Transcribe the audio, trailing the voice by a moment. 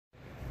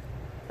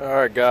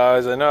Alright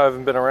guys, I know I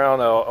haven't been around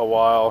a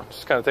while,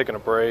 just kind of taking a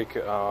break.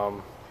 Yeah,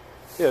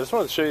 just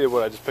wanted to show you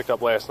what I just picked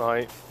up last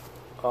night.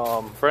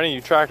 For any of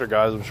you tractor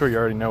guys, I'm sure you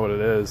already know what it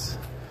is.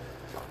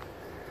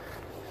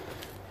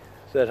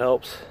 If that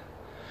helps.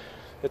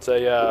 It's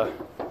a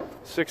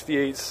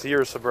 68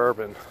 Sears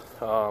Suburban.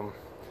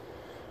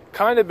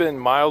 Kind of been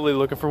mildly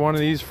looking for one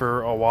of these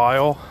for a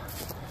while,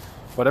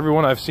 but every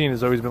one I've seen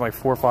has always been like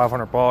 $400 or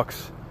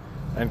 $500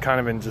 and kind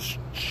of in just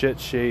shit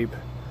shape.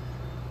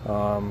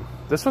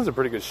 This one's in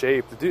pretty good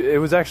shape. It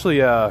was actually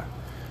the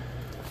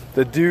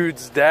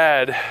dude's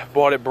dad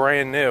bought it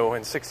brand new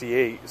in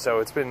 '68, so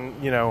it's been,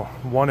 you know,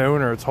 one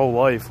owner its whole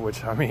life,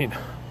 which, I mean,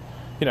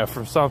 you know,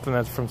 from something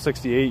that's from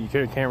 '68, you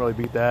can't really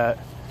beat that.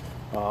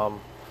 Yeah,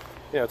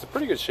 it's a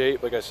pretty good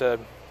shape. Like I said,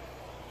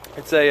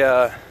 it's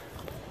a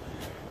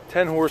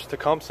 10 horse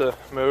Tecumseh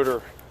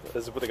motor,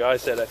 is what the guy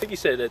said. I think he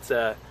said it's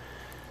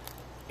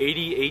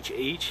 80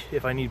 HH.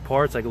 If I need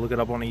parts, I can look it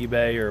up on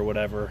eBay or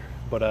whatever.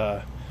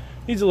 But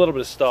needs a little bit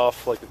of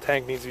stuff, like the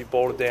tank needs to be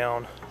bolted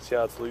down. See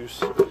how it's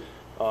loose.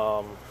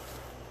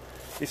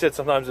 He said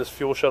sometimes this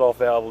fuel shutoff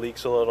valve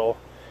leaks a little.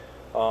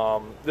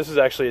 This is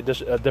actually a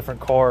different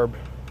carb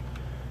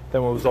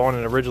than what was on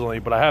it originally,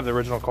 but I have the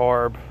original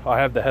carb. I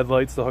have the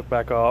headlights to hook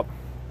back up.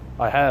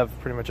 I have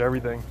pretty much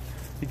everything.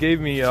 He gave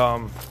me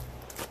a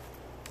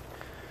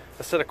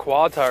set of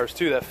quad tires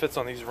too that fits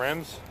on these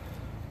rims.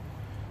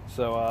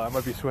 So I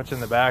might be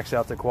switching the backs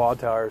out to quad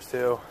tires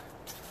too.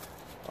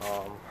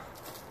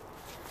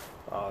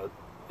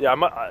 Yeah,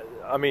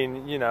 I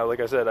mean, you know, like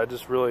I said, I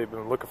just really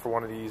been looking for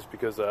one of these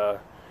because they're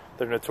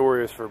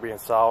notorious for being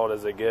solid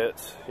as it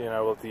gets. You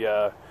know, with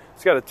the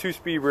it's got a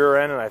 2-speed rear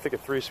end and I think a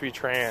 3-speed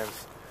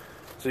trans.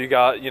 So you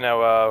got, you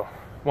know,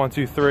 1,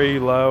 2, 3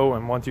 low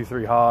and 1, 2,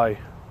 3 high.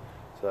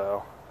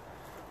 So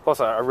plus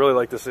I really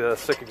like this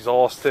sick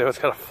exhaust too. It's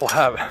got a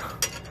flap.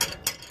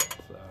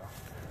 So,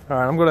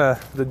 all right,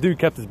 the dude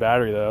kept his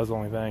battery though. That was the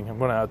only thing. I'm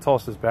gonna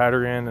toss this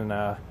battery in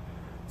and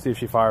see if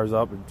she fires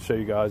up and show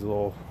you guys a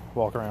little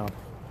walk around.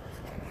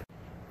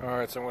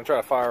 Alright, so I'm going to try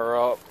to fire her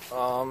up.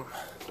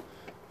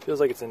 Feels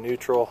like it's in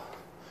neutral.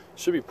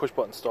 Should be push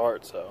button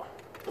start, so.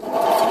 It's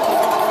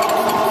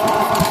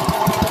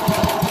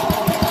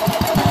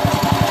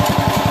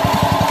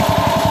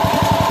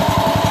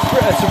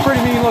a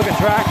pretty mean looking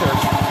tractor.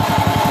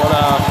 But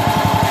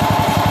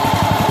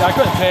yeah, I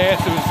couldn't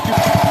pass. It was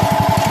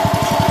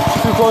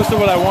too close to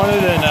what I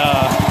wanted and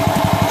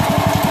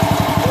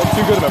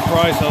too good of a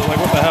price. I was like,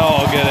 what the hell,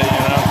 I'll get it, you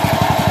know.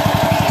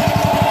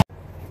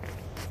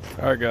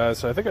 Alright guys,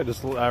 so I think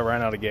I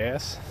ran out of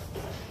gas.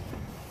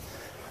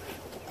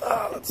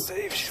 Let's see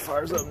if she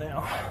fires up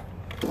now.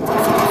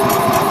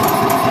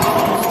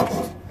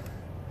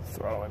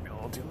 Throttle might be a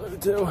little too low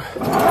too.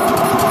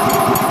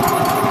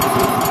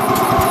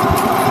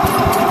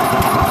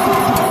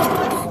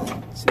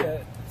 See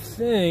that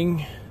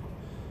thing?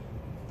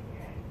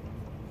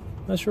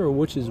 Not sure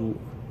which is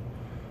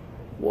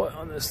what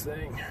on this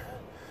thing.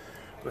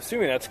 I'm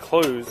assuming that's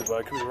closed, but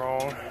I could be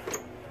wrong.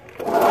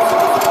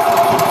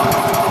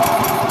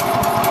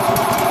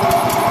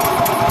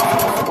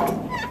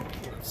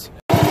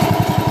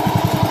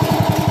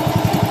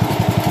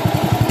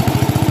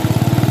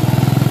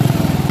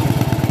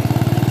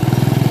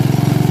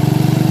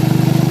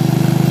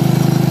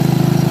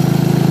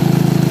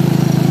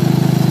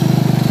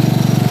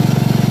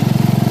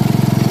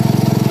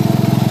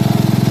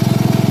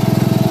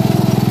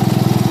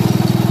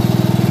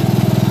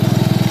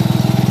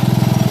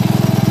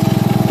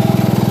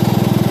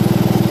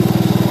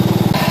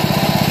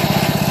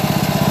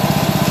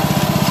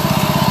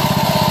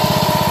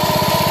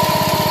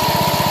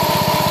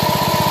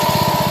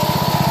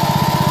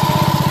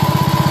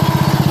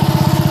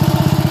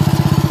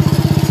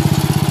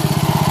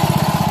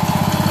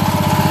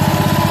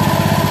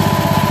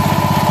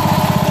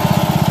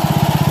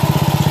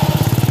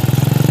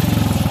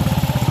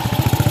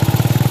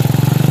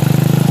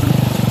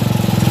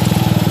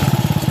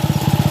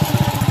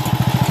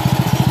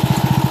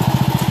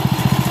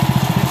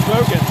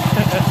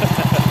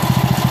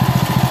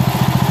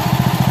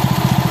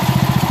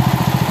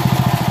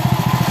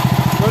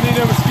 Don't need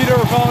no mosquito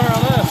repellent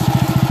around this.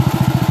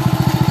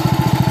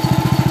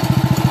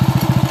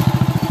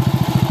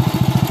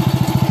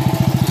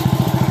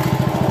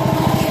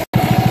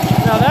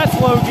 Now that's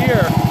low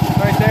gear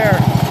right there.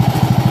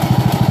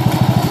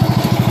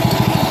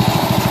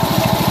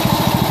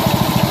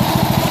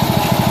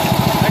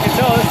 I can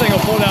tell this thing will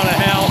pull down